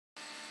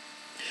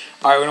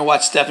All right, we're going to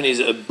watch Stephanie's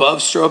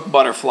above stroke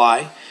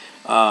butterfly.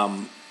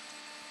 Again,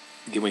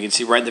 we can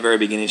see right in the very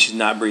beginning she's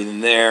not breathing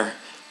there.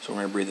 So we're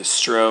going to breathe a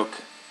stroke,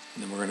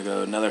 and then we're going to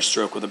go another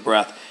stroke with a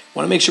breath.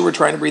 Want to make sure we're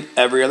trying to breathe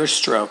every other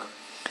stroke.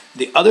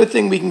 The other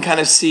thing we can kind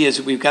of see is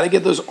we've got to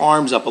get those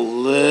arms up a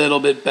little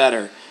bit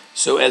better.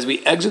 So as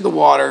we exit the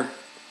water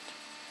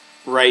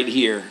right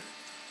here,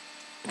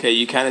 okay,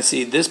 you kind of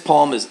see this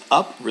palm is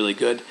up really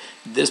good.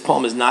 This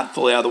palm is not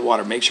fully out of the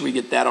water. Make sure we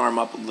get that arm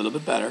up a little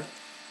bit better.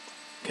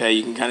 Okay,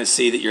 you can kind of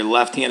see that your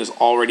left hand is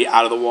already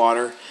out of the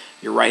water.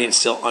 Your right hand's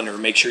still under.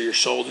 Make sure your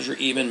shoulders are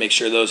even. Make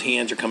sure those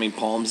hands are coming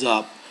palms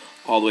up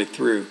all the way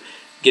through.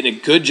 Getting a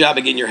good job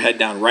of getting your head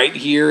down. Right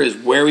here is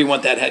where we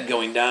want that head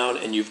going down,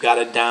 and you've got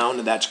it down,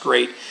 and that's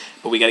great.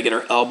 But we got to get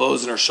our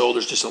elbows and our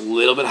shoulders just a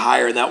little bit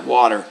higher in that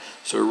water,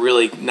 so we're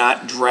really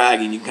not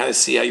dragging. You can kind of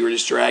see how you were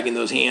just dragging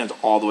those hands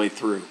all the way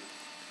through.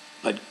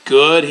 But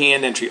good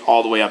hand entry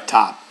all the way up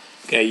top.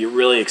 Okay, you're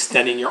really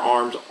extending your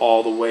arms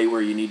all the way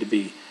where you need to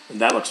be. And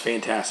that looks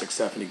fantastic,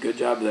 Stephanie. Good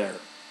job there.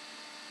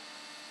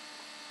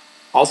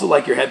 Also,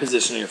 like your head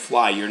position on your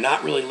fly, you're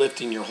not really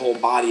lifting your whole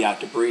body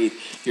out to breathe.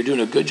 You're doing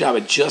a good job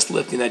of just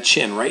lifting that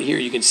chin. Right here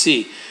you can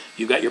see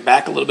you've got your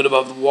back a little bit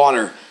above the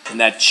water, and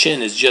that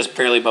chin is just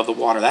barely above the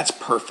water. That's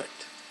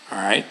perfect. All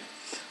right?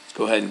 Let's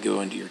go ahead and go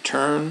into your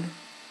turn.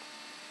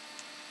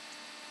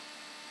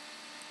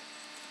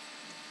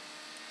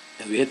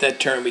 As we hit that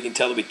turn, we can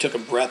tell that we took a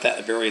breath at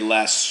the very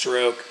last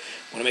stroke.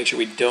 We want to make sure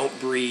we don't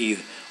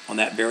breathe on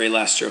that very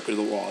last stroke of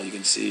the wall. You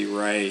can see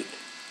right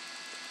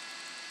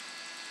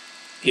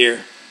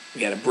here,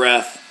 we had a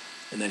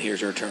breath, and then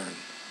here's our turn.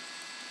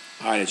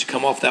 All right, as you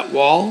come off that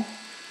wall,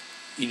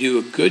 you do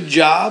a good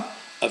job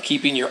of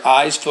keeping your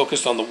eyes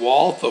focused on the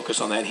wall, focus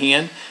on that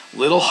hand, a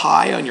little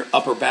high on your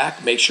upper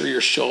back. Make sure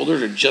your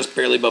shoulders are just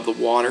barely above the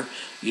water.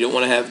 You don't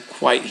want to have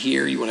quite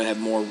here. You want to have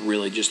more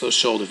really just those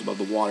shoulders above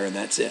the water, and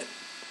that's it.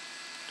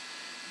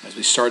 As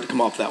we start to come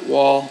off that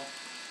wall,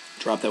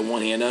 drop that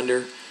one hand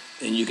under,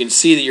 and you can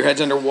see that your head's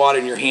underwater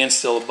and your hand's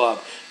still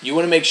above. You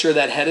want to make sure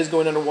that head is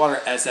going underwater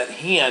as that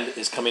hand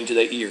is coming to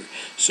the ear.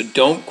 So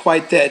don't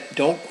quite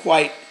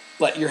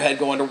let your head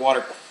go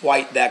underwater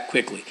quite that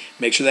quickly.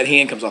 Make sure that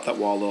hand comes off that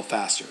wall a little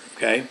faster,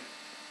 okay?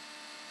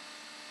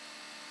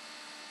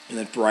 And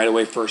then right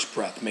away, first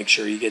breath. Make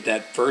sure you get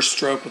that first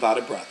stroke without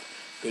a breath.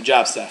 Good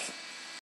job, Steph.